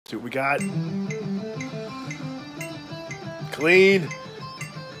See what we got. Clean.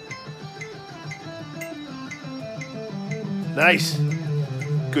 Nice.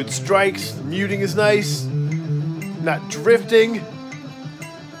 Good strikes. The muting is nice. Not drifting.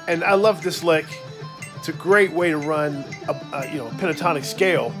 And I love this lick. It's a great way to run a pentatonic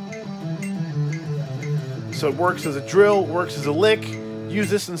scale. So it works as a drill, works as a lick. Use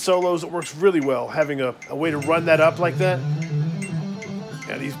this in solos, it works really well, having a way to run that up like that.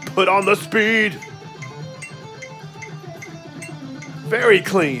 And he's put on the speed. Very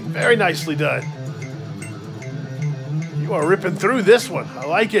clean, very nicely done. You are ripping through this one, I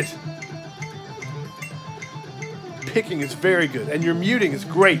like it. Picking is very good, and your muting is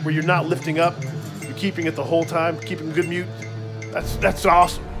great, where you're not lifting up, you're keeping it the whole time, keeping good mute. That's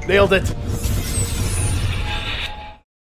awesome, nailed it.